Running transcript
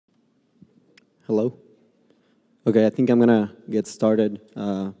Hello? Okay, I think I'm gonna get started.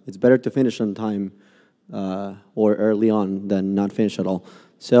 It's better to finish on time or early on than not finish at all.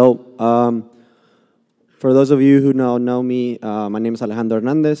 So, for those of you who know me, my name is Alejandro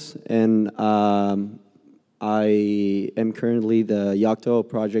Hernandez, and I am currently the Yocto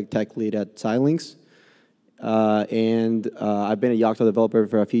Project tech lead at Xilinx. I've been a Yocto developer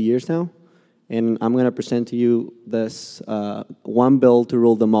for a few years now, and I'm going to present to you this one build to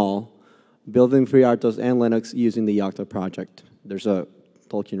rule them all, building FreeRTOS and Linux using the Yocto project. There's a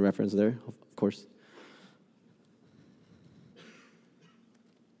toolchain reference there, of course.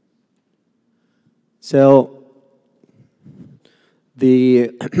 So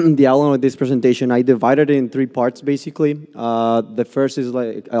the outline of this presentation, I divided it in 3 parts, basically. The first is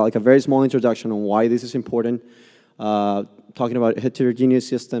like a very small introduction on why this is important, talking about heterogeneous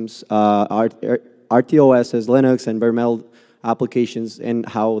systems, RTOS, Linux, and bare metal applications, and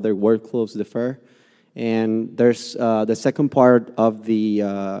how their workflows differ. And there's the second part of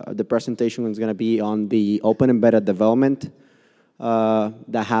the presentation is going to be on the OpenEmbedded development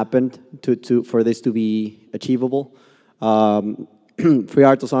that happened for this to be achievable.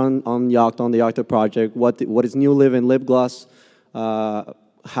 FreeRTOS on Yocto, on the Yocto project, what is new live in libgloss,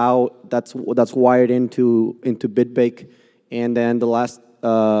 how that's wired into bitbake, and then the last,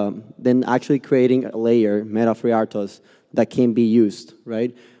 then actually creating a layer, meta-freertos, that can be used,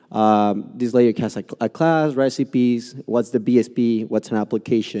 right? This layer has a class, recipes, what's the BSP, what's an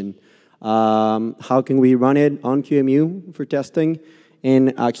application, how can we run it on QEMU for testing,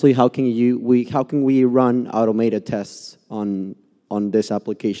 and actually how can we run automated tests on these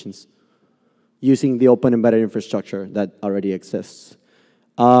applications using the OpenEmbedded infrastructure that already exists.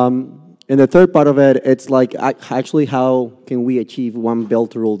 And the third part of it, it's like actually how can we achieve one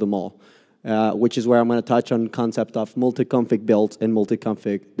build to rule them all, which is where I'm going to touch on concept of multi-config builds and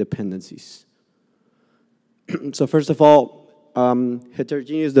multi-config dependencies. So first of all,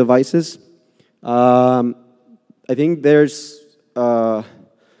 heterogeneous devices. I think there's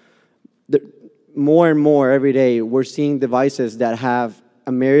more and more every day we're seeing devices that have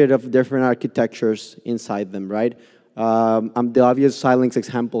a myriad of different architectures inside them, right? The obvious Xilinx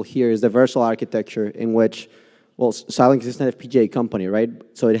example here is the Versal architecture, in which, well, Xilinx is an FPGA company, right?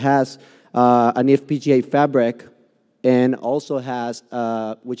 So it has an FPGA fabric, and also has,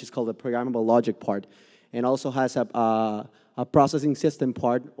 which is called the programmable logic part, and also has a processing system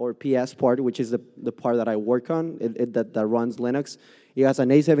part, or PS part, which is the part that I work on, that runs Linux. It has an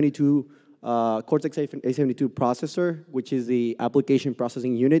A72, Cortex A72 processor, which is the application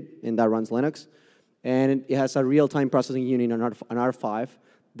processing unit, and that runs Linux. And it has a real-time processing unit on R5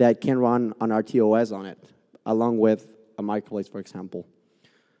 that can run an RTOS on it, along with a microblade, for example.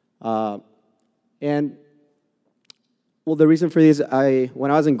 And well, the reason for this,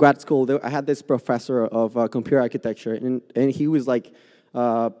 when I was in grad school, I had this professor of computer architecture, and he was like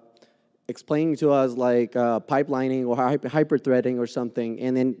explaining to us like pipelining or hyper-threading or something,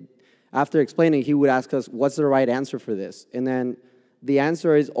 and then after explaining, he would ask us, what's the right answer for this? And then the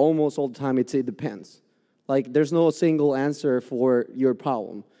answer is almost all the time, it depends. Like, there's no single answer for your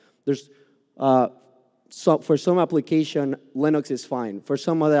problem. There's, for some application, Linux is fine. For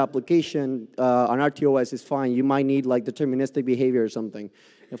some other application, an RTOS is fine. You might need like deterministic behavior or something.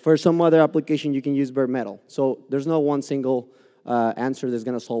 And for some other application, you can use bare metal. So there's no one single answer that's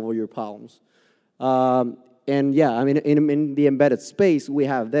going to solve all your problems. And yeah, I mean, in the embedded space, we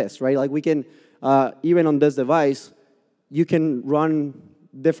have this, right? Like, we can, even on this device, you can run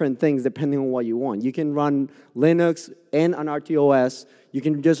different things depending on what you want. You can run Linux and an RTOS. You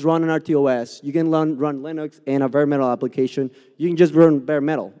can just run an RTOS. You can run Linux and a bare metal application. You can just run bare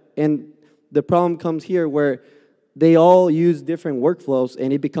metal. And the problem comes here where they all use different workflows,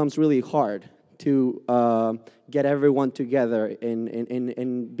 and it becomes really hard to get everyone together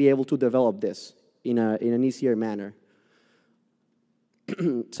and be able to develop this in an easier manner.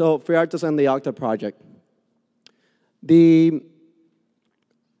 So FreeRTOS and the Yocto project. The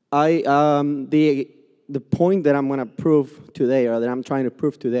point that I'm going to prove today, or that I'm trying to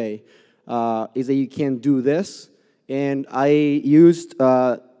prove today, is that you can do this. And I used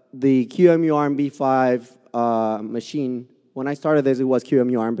the QEMU ARM-v5 machine. When I started this, it was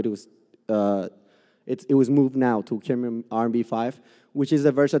QEMU ARM, but it was moved now to QEMU ARM-v5, which is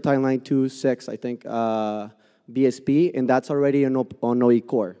a versatile 926, I think, BSP, and that's already on OE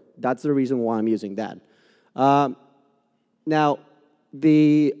Core. That's the reason why I'm using that. Now,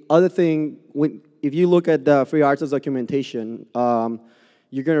 the other thing, if you look at the FreeRTOS documentation,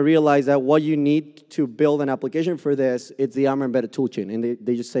 you're going to realize that what you need to build an application for this, it's the ARM embedded toolchain, and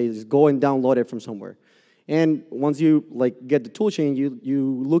they just say, just go and download it from somewhere. And once you like get the toolchain,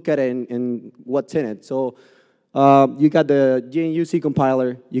 you look at it and what's in it. So you got the GNU-C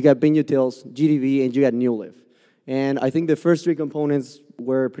compiler, you got binutils, GDB, and you got newlib. And I think the first three components,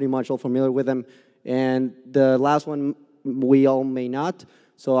 we're pretty much all familiar with them. And the last one, we all may not.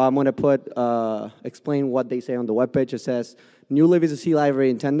 So I'm going to explain what they say on the webpage. It says, newlib is a C library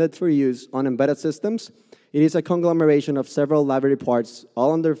intended for use on embedded systems. It is a conglomeration of several library parts,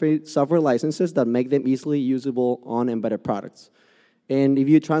 all under free software licenses that make them easily usable on embedded products. And if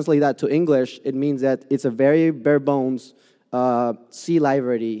you translate that to English, it means that it's a very bare bones C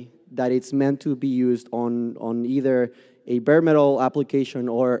library that it's meant to be used on either a bare metal application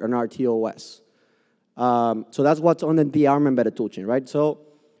or an RTOS. So that's what's on the ARM embedded toolchain, right? So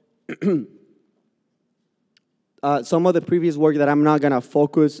some of the previous work that I'm not going to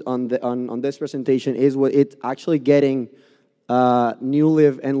focus on this presentation is what it's actually getting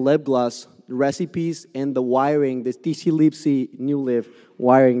newlib and libgloss recipes and the wiring, this TC-libc newlib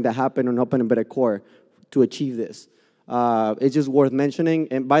wiring that happened on OpenEmbedded Core to achieve this. It's just worth mentioning.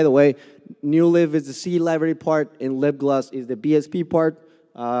 And by the way, newlib is the C library part and libgloss is the BSP part.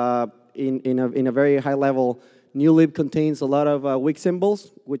 In a very high level, newlib contains a lot of weak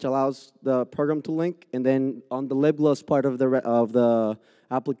symbols, which allows the program to link. And then on the libgloss part of the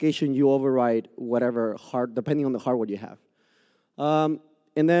application, you override whatever depending on the hardware you have.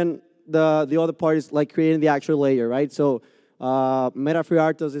 And then the other part is like creating the actual layer, right? So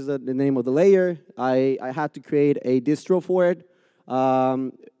meta-freertos is the name of the layer. I had to create a distro for it.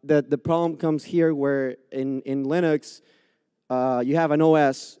 The problem comes here where in Linux, you have an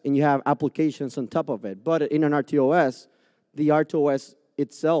OS and you have applications on top of it. But in an RTOS, the RTOS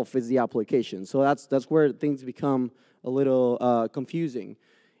itself is the application. So that's where things become a little confusing.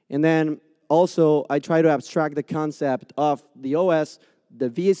 And then also, I try to abstract the concept of the OS, the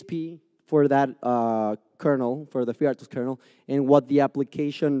VSP for that kernel, for the FreeRTOS kernel, and what the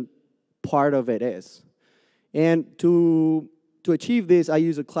application part of it is. And to achieve this, I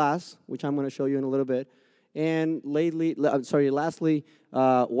use a class, which I'm going to show you in a little bit. And lastly,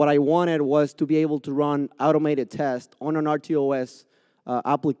 what I wanted was to be able to run automated tests on an RTOS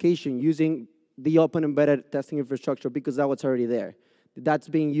application using the OpenEmbedded testing infrastructure because that was already there. That's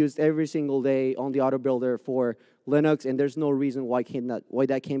being used every single day on the auto builder for Linux, and there's no reason why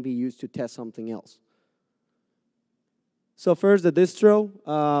that can't be used to test something else. So first, the distro.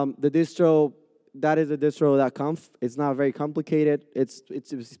 That is the distro.conf. It's not very complicated. It's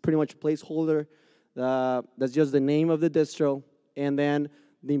pretty much a placeholder. That's just the name of the distro. And then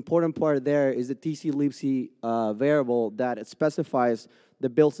the important part there is the TC-libc variable that specifies the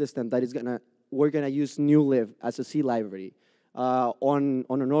build system that we're gonna use newlib as a C library. On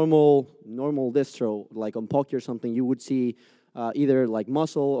a normal distro, like on Pocky or something, you would see either like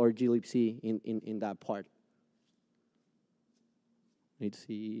Muscle or glibc in that part. Need to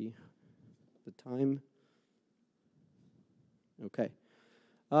see the time. Okay.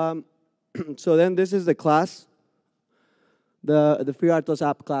 So then this is the class, the FreeRTOS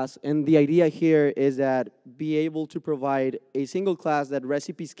app class, and the idea here is that be able to provide a single class that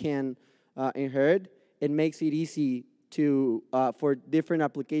recipes can inherit. It makes it easy to for different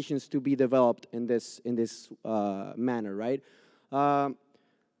applications to be developed in this manner, right? I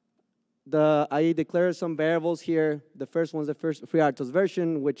declare some variables here. The first one's the first FreeRTOS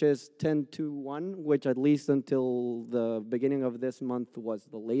version, which is 10.2.1, which at least until the beginning of this month was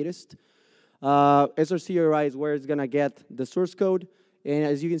the latest. SRC is where it's gonna get the source code, and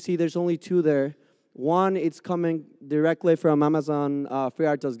as you can see, there's only two there. One, it's coming directly from Amazon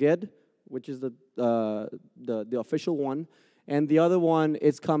FreeRTOS Git, which is the official one, and the other one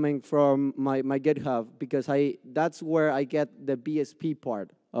is coming from my GitHub because that's where I get the BSP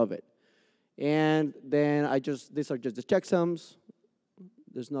part of it. And then these are just the checksums.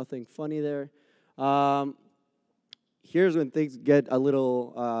 There's nothing funny there. Here's when things get a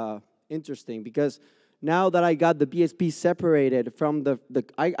little interesting because now that I got the BSP separated from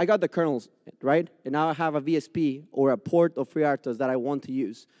I got the kernels, right? And now I have a VSP or a port of FreeRTOS that I want to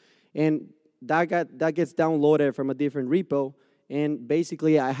use. And that gets downloaded from a different repo, and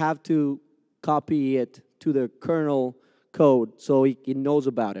basically I have to copy it to the kernel code so it knows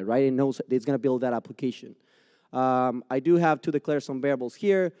about it, right? It knows it's going to build that application. I do have to declare some variables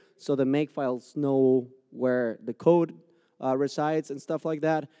here so the makefiles know where the code resides and stuff like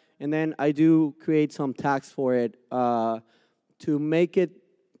that. And then I do create some tags for it to make it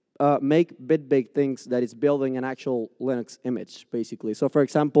make bit-baked things that it's building an actual Linux image, basically. So for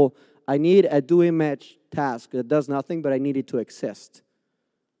example, I need a do image task that does nothing, but I need it to exist.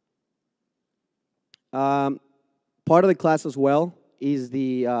 Part of the class as well is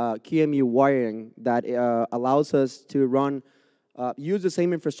the QEMU wiring that allows us to run, use the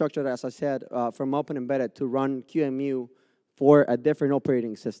same infrastructure, as I said, from OpenEmbedded to run QEMU for a different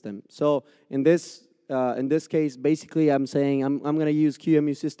operating system. So in this case, basically I'm saying I'm going to use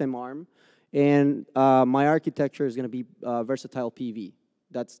QEMU system ARM, and my architecture is going to be versatile PV.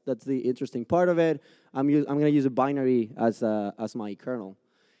 That's the interesting part of it. I'm going to use a binary as my kernel.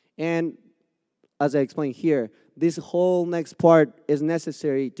 And as I explained here, this whole next part is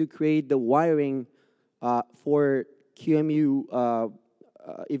necessary to create the wiring for QEMU.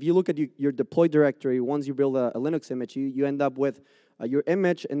 If you look at your deploy directory, once you build a Linux image, you end up with your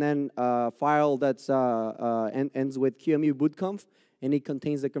image and then a file that's ends with QEMU bootconf, and it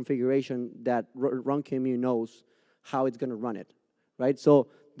contains the configuration that run QEMU knows how it's going to run it, right? So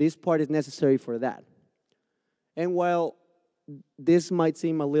this part is necessary for that. And while this might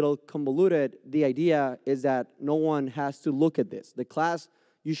seem a little convoluted, the idea is that no one has to look at this. The class,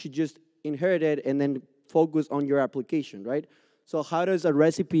 you should just inherit it and then focus on your application, right? So how does a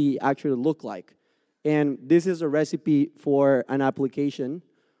recipe actually look like? And this is a recipe for an application.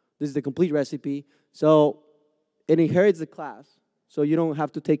 This is the complete recipe. So it inherits the class, so you don't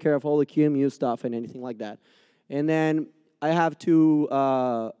have to take care of all the QEMU stuff and anything like that. And then I have two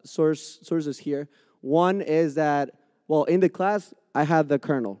sources here. One is that, well, in the class, I have the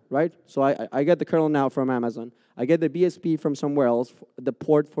kernel, right? So I get the kernel now from Amazon. I get the BSP from somewhere else, the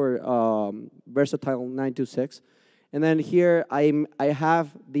port for Versatile 926. And then here, I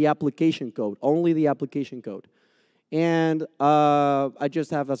have the application code, only the application code. And I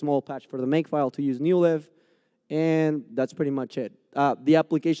just have a small patch for the makefile to use newlive, and that's pretty much it. The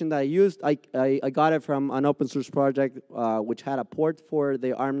application that I used, I got it from an open source project which had a port for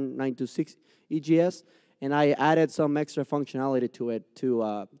the ARM 926 EGS, and I added some extra functionality to it.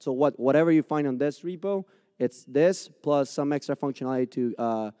 So whatever you find on this repo, it's this plus some extra functionality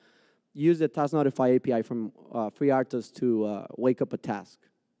to use the task notify API from FreeRTOS to wake up a task.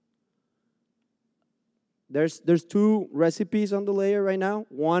 There's two recipes on the layer right now.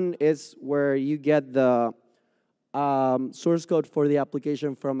 One is where you get the source code for the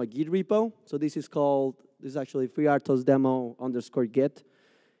application from a Git repo. So this is actually FreeRTOS demo _ Git.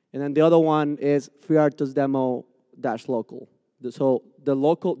 And then the other one is FreeRTOS demo -local. So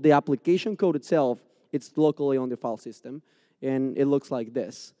the application code itself, it's locally on the file system, and it looks like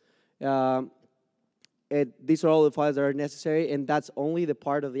this. These are all the files that are necessary, and that's only the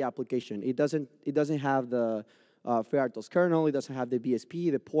part of the application. It doesn't have the FreeRTOS kernel, it doesn't have the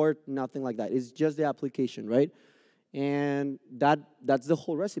BSP, the port, nothing like that. It's just the application, right? And that's the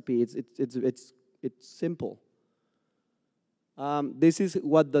whole recipe. It's simple. This is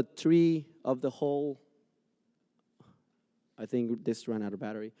what the tree of the whole. I think this ran out of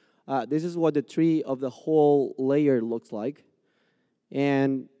battery. This is what the tree of the whole layer looks like,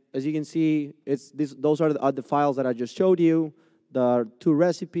 and as you can see, those are the files that I just showed you, the two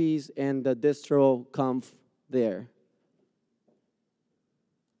recipes and the distro conf there.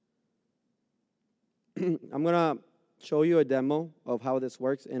 I'm gonna show you a demo of how this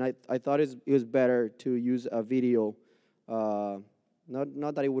works, and I thought it was better to use a video.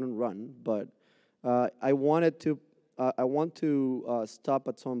 Not that it wouldn't run, but I want to stop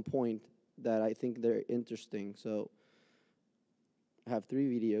at some point that I think they're interesting. So I have 3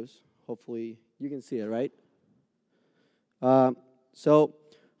 videos. Hopefully you can see it, right? So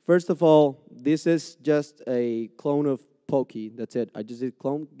first of all, this is just a clone of Pokey. That's it. I just did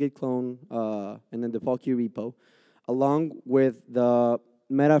git clone, and then the Pokey repo, along with the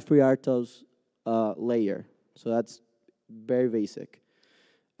meta-freertos layer. So that's very basic.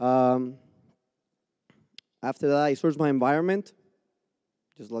 After that, I source my environment,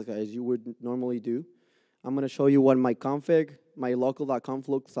 just like as you would normally do. I'm going to show you what my config, my local.conf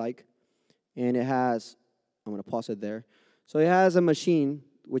looks like. And it has, I'm going to pause it there. So it has a machine,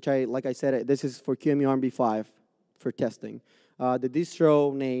 which like I said, this is for QEMU ARMv5 for testing. The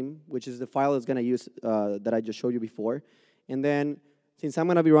distro name, which is the file it's going to use that I just showed you before. And then, since I'm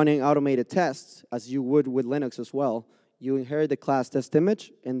going to be running automated tests, as you would with Linux as well, you inherit the class test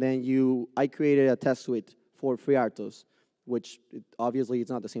image, and then I created a test suite for FreeRTOS, which obviously it's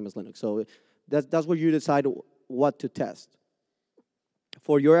not the same as Linux. So that's where you decide what to test.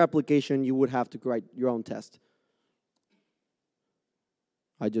 For your application, you would have to write your own test.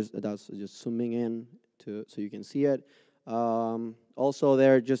 That's just zooming in so you can see it. Also,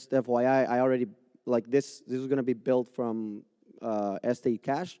 there, just FYI, I already this is going to be built from S8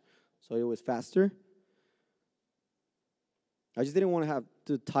 cache, so it was faster. I just didn't want to have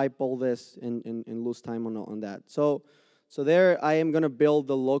to type all this and lose time on that. So there I am going to build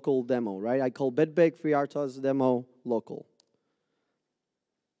the local demo, right? I call bitbake FreeRTOS demo local.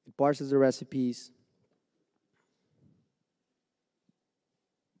 It parses the recipes.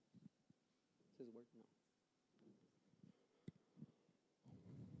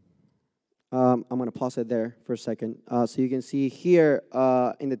 I'm going to pause it there for a second. So you can see here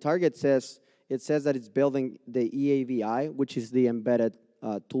in the target it says that it's building the EAVI, which is the embedded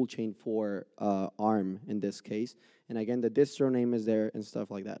toolchain for ARM in this case. And again, the distro name is there and stuff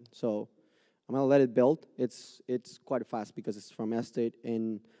like that. So I'm going to let it build. It's quite fast because it's from Estate,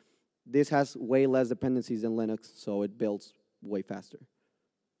 and this has way less dependencies than Linux, so it builds way faster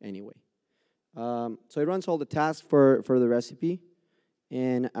anyway. So it runs all the tasks for the recipe.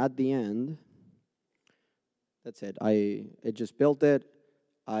 And at the end, that's it. It just built it.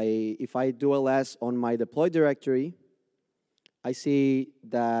 If I do ls on my deploy directory, I see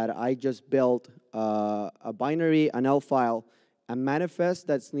that I just built a binary, an L file, a manifest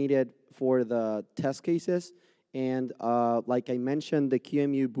that's needed for the test cases, and like I mentioned, the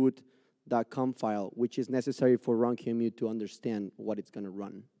QEMU boot.com file, which is necessary for run QEMU to understand what it's going to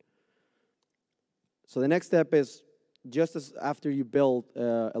run. So the next step is, just as after you build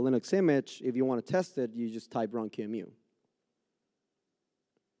a Linux image, if you want to test it, you just type run QEMU.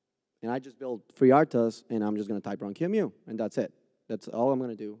 And I just built FreeRTOS, and I'm just going to type run QEMU, and that's it. That's all I'm going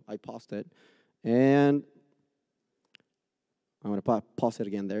to do. I paused it, and I'm going to pause it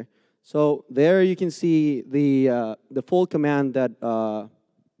again there. So there you can see the full command that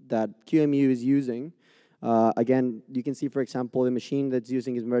QEMU is using. Again, you can see, for example, the machine that's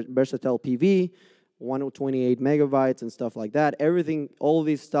using is Versatile PV, 128 megabytes and stuff like that. Everything, all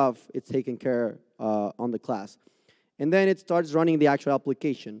this stuff, it's taken care on the class. And then it starts running the actual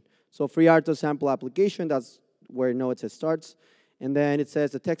application. So FreeRTOS sample application, that's where it says starts. And then it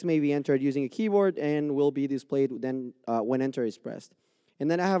says the text may be entered using a keyboard and will be displayed then when enter is pressed. And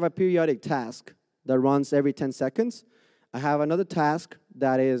then I have a periodic task that runs every 10 seconds. I have another task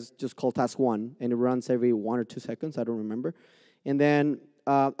that is just called task 1, and it runs every 1 or 2 seconds, I don't remember. And then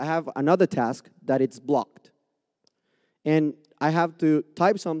I have another task that it's blocked. And I have to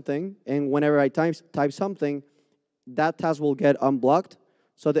type something, and whenever I type something, that task will get unblocked.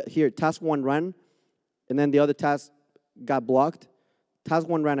 So that here, task 1 ran, and then the other task got blocked. Task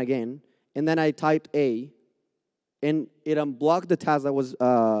 1 ran again, and then I typed A, and it unblocked the task that was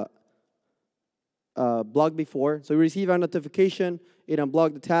blocked before. So you receive a notification, it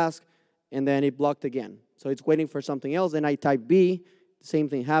unblocked the task, and then it blocked again. So it's waiting for something else, and I type B, the same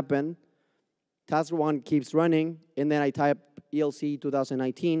thing happened. Task 1 keeps running, and then I type ELC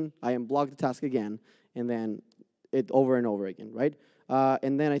 2019, I unblock the task again, and then it over and over again, right?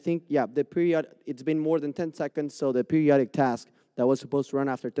 And then I think, yeah, the period, it's been more than 10 seconds, so the periodic task that was supposed to run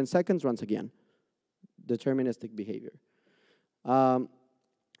after 10 seconds runs again. Deterministic behavior.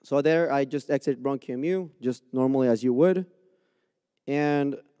 So there, I just exit run QEMU, just normally as you would.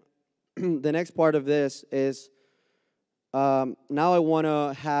 And the next part of this is, now I want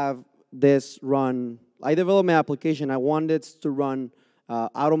to have this run. I developed my application. I want it to run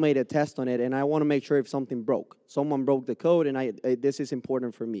automated test on it, and I want to make sure if something broke. Someone broke the code, and this is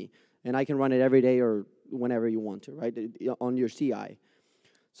important for me. And I can run it every day or whenever you want to, right, on your CI.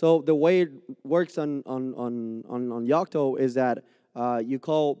 So the way it works on Yocto is that you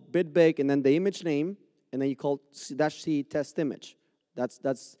call bitbake and then the image name, and then you call -c test image.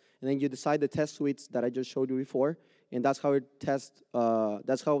 And then you decide the test suites that I just showed you before, and that's how it tests.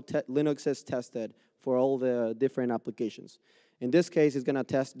 That's how Linux is tested for all the different applications. In this case, it's going to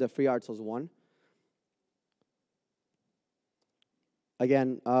test the FreeRTOS one.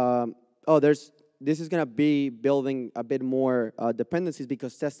 Again, this is going to be building a bit more dependencies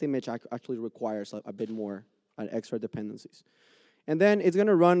because test image actually requires a bit more extra dependencies. And then it's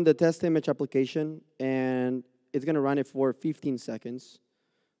going to run the test image application, and it's going to run it for 15 seconds.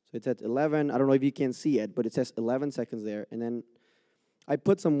 So it's at 11. I don't know if you can see it, but it says 11 seconds there. And then I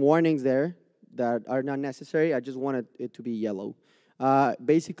put some warnings there that are not necessary. I just wanted it to be yellow.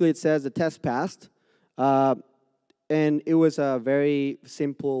 Basically, it says the test passed. And it was a very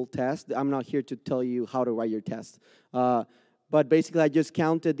simple test. I'm not here to tell you how to write your test. But basically, I just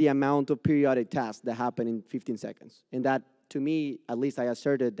counted the amount of periodic tasks that happened in 15 seconds. And that, to me, at least I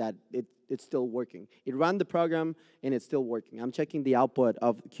asserted that it's still working. It ran the program, and it's still working. I'm checking the output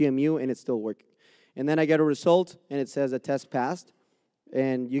of QEMU, and it's still working. And then I get a result, and it says the test passed.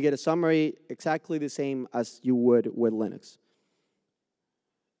 And you get a summary exactly the same as you would with Linux.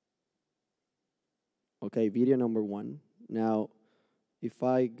 Okay, video number 1. Now, if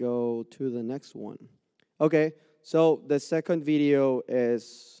I go to the next one. Okay, so the second video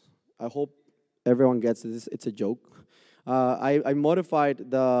is, I hope everyone gets this, it's a joke. I modified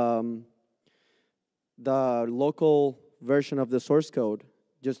the local version of the source code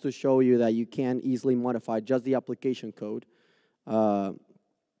just to show you that you can easily modify just the application code.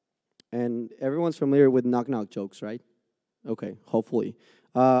 And everyone's familiar with knock-knock jokes, right? Okay, hopefully.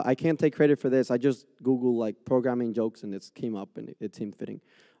 I can't take credit for this. I just Googled like programming jokes and it came up and it seemed fitting.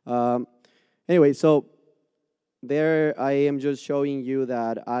 Anyway, so there I am just showing you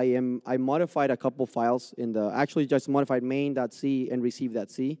that I modified a couple files in the, actually just modified main.c and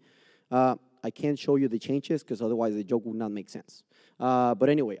receive.c. I can't show you the changes because otherwise the joke would not make sense. But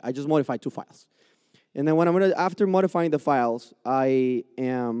anyway, I just modified 2 files. And then when after modifying the files, I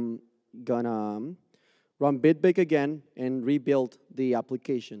am gonna run bitbake again and rebuild the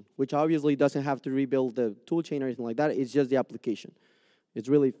application, which obviously doesn't have to rebuild the toolchain or anything like that. It's just the application. It's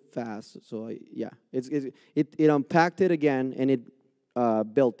really fast, so it unpacked it again and it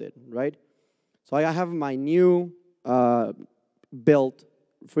built it, right? So I have my new built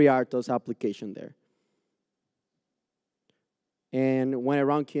FreeRTOS application there. And when I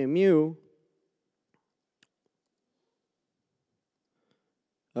run QEMU,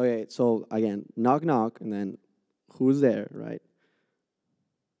 okay, so again, knock knock, and then who's there, right?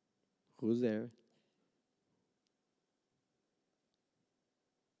 Who's there?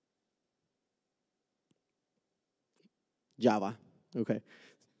 Java, okay.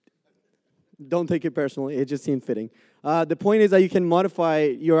 Don't take it personally, it just seemed fitting. The point is that you can modify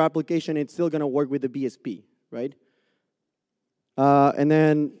your application, it's still gonna work with the BSP, right? And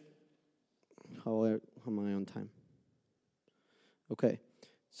then, how am I on time? Okay,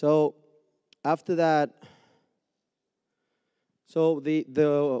 so after that, so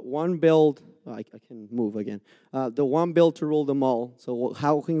the one build, I can move again. The one build to rule them all, so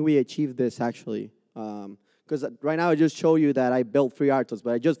how can we achieve this actually? Because right now I just show you that I built FreeRTOS,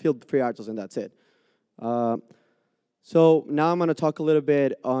 but I just built FreeRTOS and that's it. So now I'm going to talk a little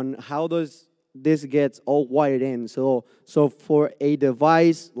bit on how does this gets all wired in. So for a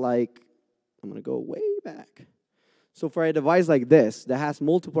device like, I'm going to go way back. So for a device like this that has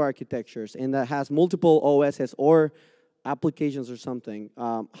multiple architectures and that has multiple OSs or applications or something,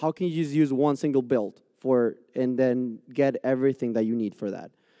 how can you just use one single build for and then get everything that you need for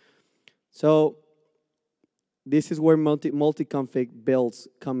that? So this is where multi-config builds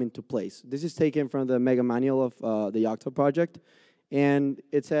come into place. This is taken from the mega manual of the Yocto project. And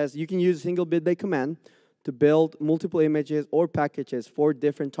it says you can use a single bitbake command to build multiple images or packages for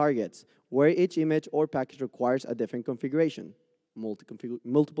different targets, where each image or package requires a different configuration,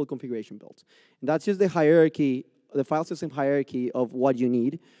 multiple configuration builds. And that's just the hierarchy, the file system hierarchy of what you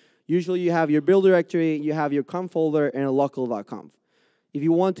need. Usually you have your build directory, you have your conf folder, and a local.conf. If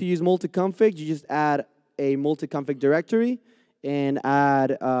you want to use multi-config, you just add a multi-config directory and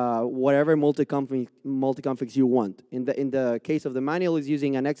add whatever multi-configs you want. In the case of the manual, is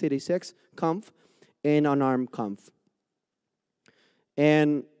using an x86 conf and an ARM conf.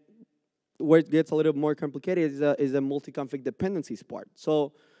 And where it gets a little more complicated is the multi-config dependencies part.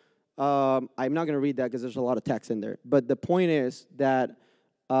 So I'm not going to read that because there's a lot of text in there. But the point is that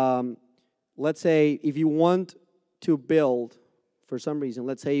let's say if you want to build, for some reason,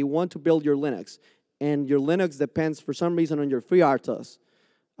 let's say you want to build your Linux, and your Linux depends for some reason on your FreeRTOS,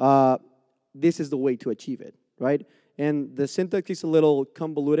 this is the way to achieve it, right? And the syntax is a little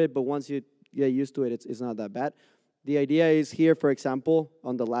convoluted, but once you get used to it, it's not that bad. The idea is here, for example,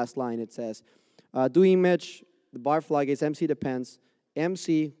 on the last line, it says, do image, the bar flag is MC depends,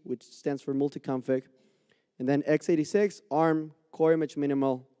 MC, which stands for multi-config, and then x86, ARM, core image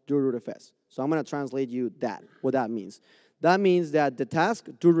minimal, do rootfs. So I'm going to translate you that, what that means. That means that the task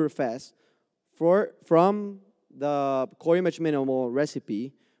do rootfs from the core image minimal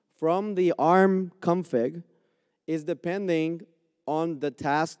recipe, from the ARM config, is depending on the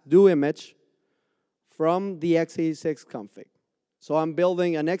task do image from the x86 config. So I'm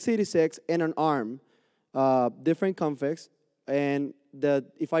building an x86 and an ARM, different configs, and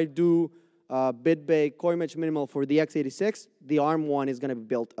if I do bitbake core image minimal for the x86, the ARM one is going to be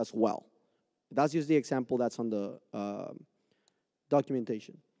built as well. That's just the example that's on the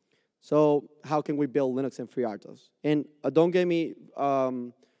documentation. So how can we build Linux and FreeRTOS? And don't get me, I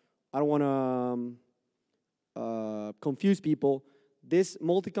don't want to confuse people. This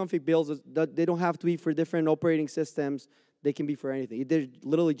multi-config builds, they don't have to be for different operating systems. They can be for anything. They're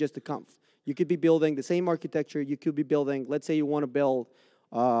literally just a conf. You could be building the same architecture. You could be building, let's say you want to build,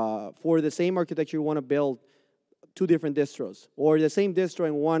 for the same architecture, you want to build 2 different distros. Or the same distro,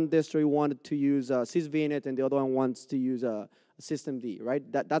 and one distro you wanted to use sysvnet, and the other one wants to use systemd, right?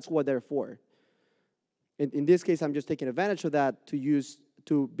 That's what they're for. In this case, I'm just taking advantage of that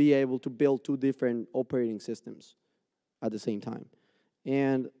to be able to build 2 different operating systems at the same time.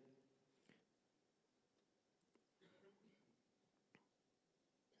 And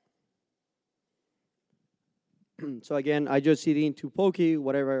So again, I just cd into Pokey,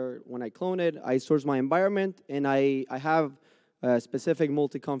 whatever, when I clone it, I source my environment, and I have a specific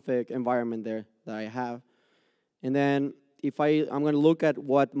multi-config environment there that I have. And then if I'm going to look at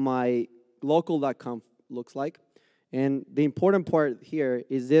what my local.conf looks like. And the important part here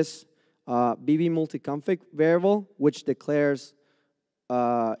is this bb multi-config variable, which declares,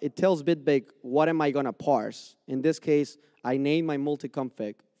 it tells BitBake what am I going to parse. In this case, I name my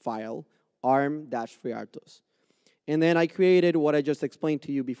multi-config file arm-FreeRTOS. And then I created what I just explained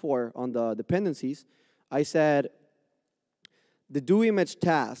to you before on the dependencies. I said the doImage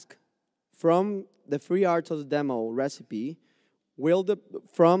task from the FreeRTOS demo recipe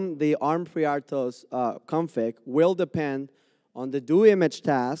from the ARM FreeRTOS config will depend on the doImage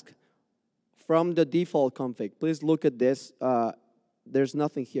task from the default config. Please look at this. There's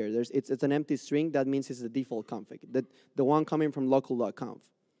nothing here. It's an empty string. That means it's the default config, the one coming from local.conf.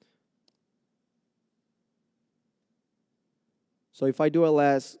 So if I do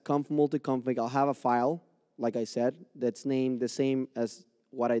ls conf multi-config, I'll have a file, like I said, that's named the same as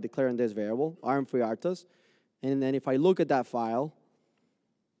what I declare in this variable, ARM FreeRTOS. And then if I look at that file,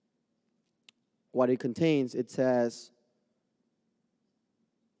 what it contains, it says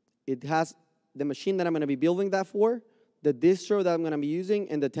it has the machine that I'm going to be building that for, the distro that I'm going to be using,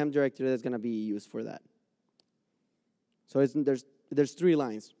 and the temp directory that's going to be used for that. So there's 3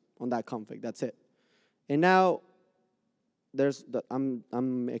 lines on that config. That's it. And now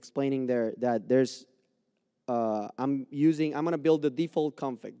I'm explaining there that there's I'm going to build the default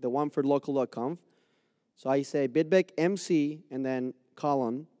config, the one for local.conf. So I say bitbake MC and then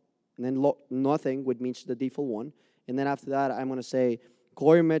colon and then nothing, which means the default one. And then after that, I'm going to say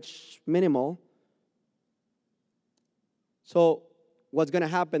core image minimal. So what's going to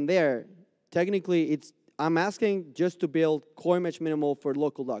happen there? Technically, I'm asking just to build core image minimal for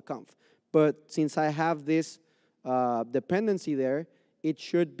local.conf. But since I have this dependency there, it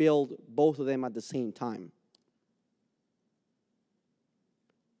should build both of them at the same time.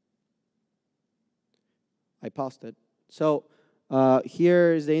 I paused it. So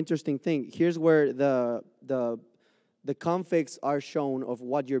here's the interesting thing. Here's where the configs are shown of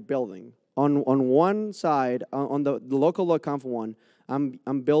what you're building. On one side, on the local.conf one,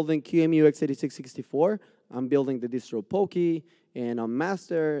 I'm building QEMU x86-64. I'm building the distro Pokey, and on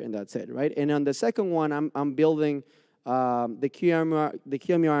master, and that's it, right? And on the second one, I'm building the QEMU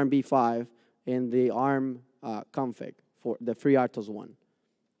RMB5 and the ARM config for the FreeRTOS one.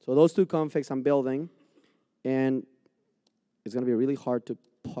 So those 2 configs I'm building. And it's going to be really hard to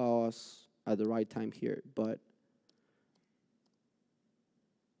pause at the right time here, but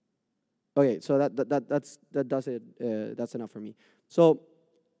okay. So that does it. That's enough for me. So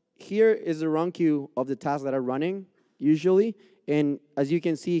here is the run queue of the tasks that are running usually, and as you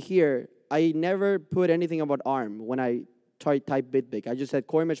can see here, I never put anything about ARM when I type bitbake. I just said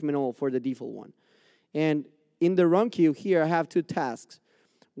core image minimal for the default one, and in the run queue here, I have 2 tasks.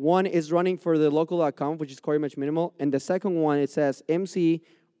 One is running for the local.conf, which is core image minimal, and the second one, it says MC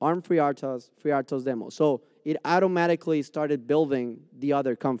ARM FreeRTOS demo. So it automatically started building the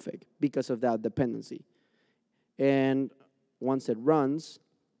other config because of that dependency. And once it runs,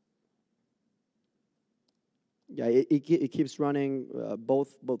 yeah, it keeps running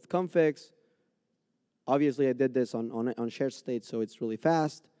both configs. Obviously, I did this on shared state, so it's really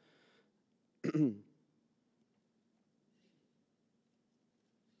fast.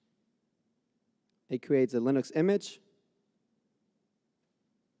 It creates a Linux image.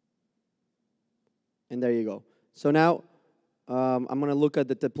 And there you go. So now I'm going to look at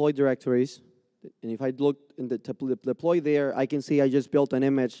the deploy directories. And if I look in the deploy there, I can see I just built an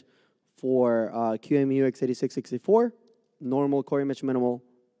image for QEMU x86-64, normal core image minimal,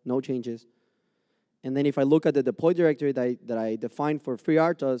 no changes. And then if I look at the deploy directory that I defined for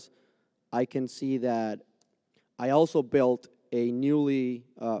FreeRTOS, I can see that I also built a newly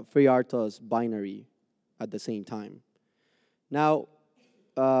FreeRTOS binary at the same time. Now,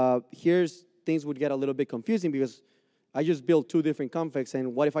 here's things would get a little bit confusing because I just built 2 different configs,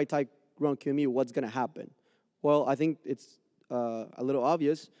 and what if I type run QEMU, what's going to happen? Well, I think it's a little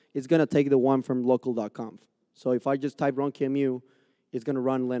obvious. It's going to take the one from local.conf. So if I just type run QEMU, it's going to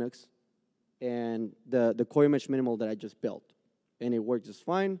run Linux and the core image minimal that I just built. And it worked just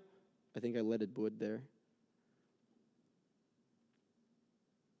fine. I think I let it boot there.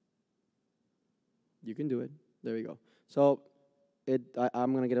 You can do it. There we go. So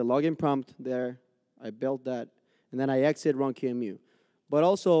I'm going to get a login prompt there. I built that. And then I exit run QEMU. But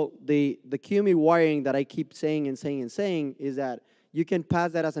also, the QEMU wiring that I keep saying is that you can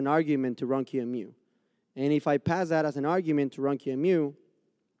pass that as an argument to run QEMU. And if I pass that as an argument to run QEMU,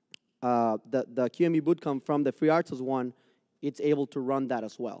 the QEMU bootcamp from the FreeRTOS one, it's able to run that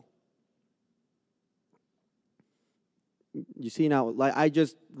as well. You see now, like I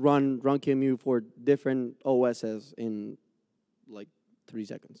just run QEMU for different OSs in like 3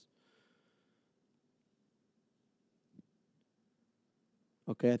 seconds.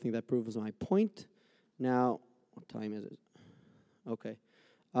 Okay, I think that proves my point. Now, what time is it? Okay.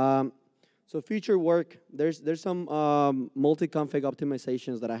 So future work, there's some multi-config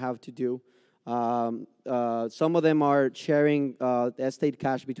optimizations that I have to do. Some of them are sharing the state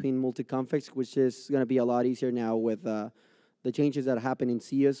cache between multi-configs, which is going to be a lot easier now with the changes that happened in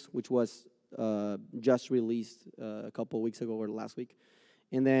CS, which was just released a couple of weeks ago or last week.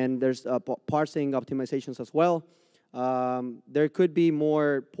 And then there's parsing optimizations as well. There could be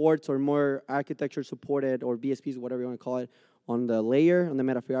more ports or more architecture supported or BSPs, whatever you want to call it, on the layer, on the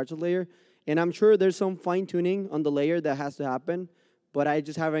meta-freertos layer. And I'm sure there's some fine-tuning on the layer that has to happen, but I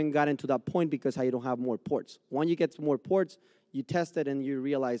just haven't gotten to that point because I don't have more ports. When you get more ports, you test it and you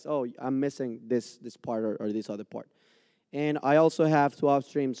realize, oh, I'm missing this part or this other part. And I also have to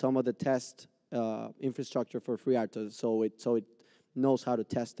upstream some of the test infrastructure for FreeRTOS, so it knows how to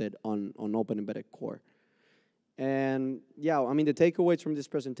test it on OpenEmbedded core. And yeah, I mean, the takeaways from this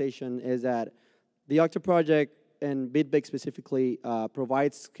presentation is that the Yocto project and BitBake specifically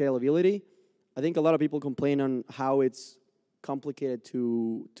provides scalability. I think a lot of people complain on how it's complicated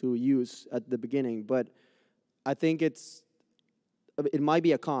to use at the beginning, but I think it might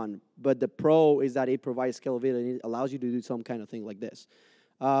be a con, but the pro is that it provides scalability. It allows you to do some kind of thing like this.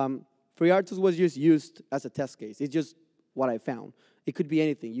 FreeRTOS was just used as a test case. It's just what I found. It could be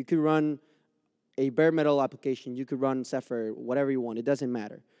anything. You could run a bare metal application. You could run Zephyr, whatever you want. It doesn't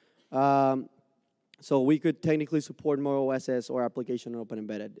matter. So we could technically support more OSs or application on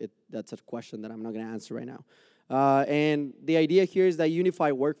OpenEmbedded. That's a question that I'm not going to answer right now. And the idea here is that unify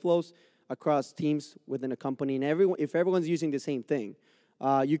workflows across teams within a company. And if everyone's using the same thing,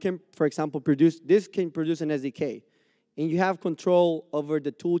 you can, for example, produce an SDK. And you have control over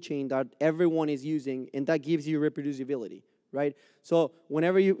the tool chain that everyone is using, and that gives you reproducibility, right? So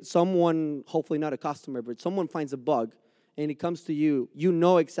whenever someone, hopefully not a customer, but someone finds a bug, and it comes to you, you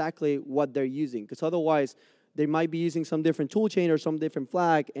know exactly what they're using. Because otherwise, they might be using some different tool chain or some different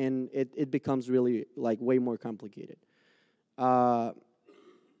flag, and it becomes really like way more complicated.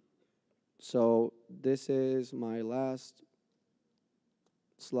 So this is my last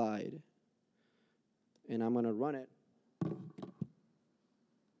slide. And I'm going to run it.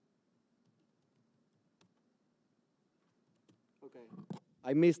 Okay.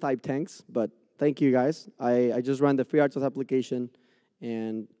 I mistyped thanks, but thank you, guys. I just ran the FreeRTOS application,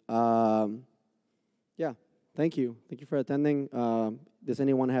 and yeah, thank you. Thank you for attending. Does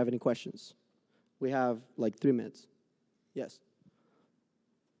anyone have any questions? We have like 3 minutes. Yes.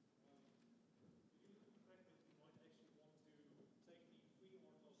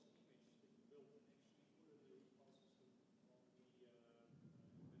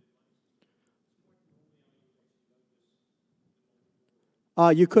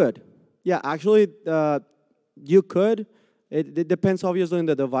 You could. Yeah, actually, you could. It depends obviously on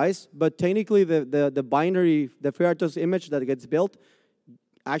the device, but technically the binary, the FreeRTOS image that gets built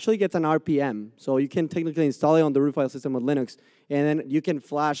actually gets an RPM. So you can technically install it on the root file system of Linux, and then you can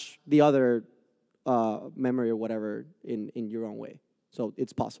flash the other memory or whatever in your own way. So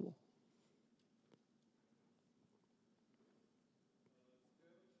it's possible.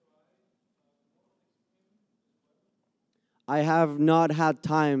 I have not had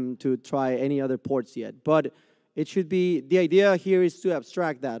time to try any other ports yet, but it should be, the idea here is to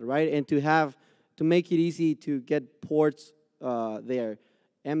abstract that, right? And to make it easy to get ports there.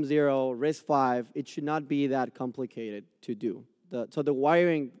 M0, RISC-V, it should not be that complicated to do. So the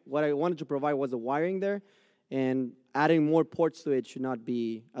wiring, what I wanted to provide was the wiring there, and adding more ports to it should not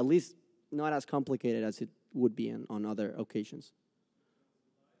be, at least not as complicated as it would be on other occasions.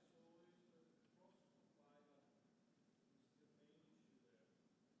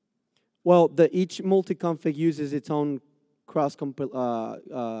 Well, each multi-config uses its own cross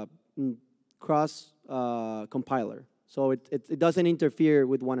compiler, so it doesn't interfere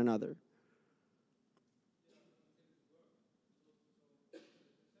with one another.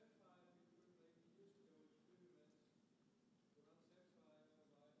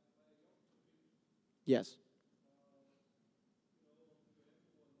 Yes.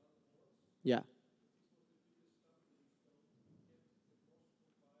 Yeah.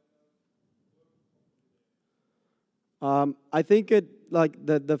 I think like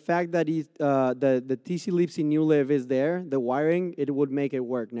the fact that the TC-libc newlib is there, the wiring, it would make it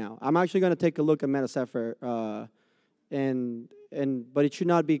work now. I'm actually going to take a look at MetaZephyr and but it should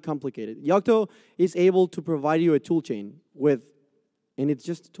not be complicated. Yocto is able to provide you a toolchain and it's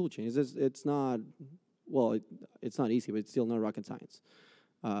just a toolchain. It's not, well, it's not easy, but it's still not rocket science.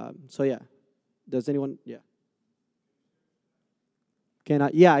 So yeah, does anyone, yeah.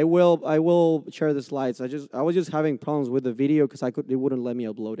 Yeah, I will share the slides. I was just having problems with the video because it wouldn't let me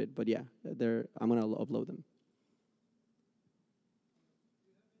upload it. But yeah, I'm gonna upload them.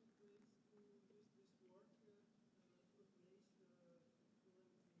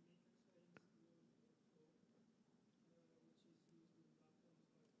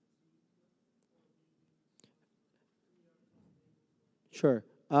 Sure.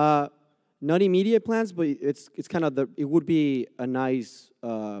 Not immediate plans, but it's kind of it would be a nice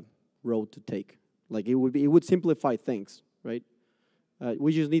road to take. Like it would simplify things, right?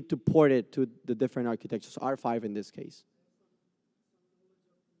 We just need to port it to the different architectures, R5 in this case.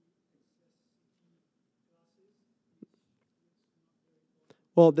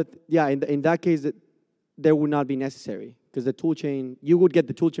 Well, yeah, in that case, there would not be necessary because the toolchain, you would get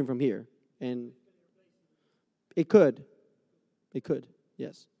the toolchain from here, and it could,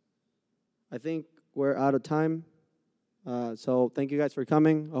 yes. I think we're out of time, so thank you guys for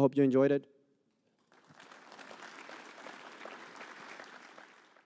coming. I hope you enjoyed it.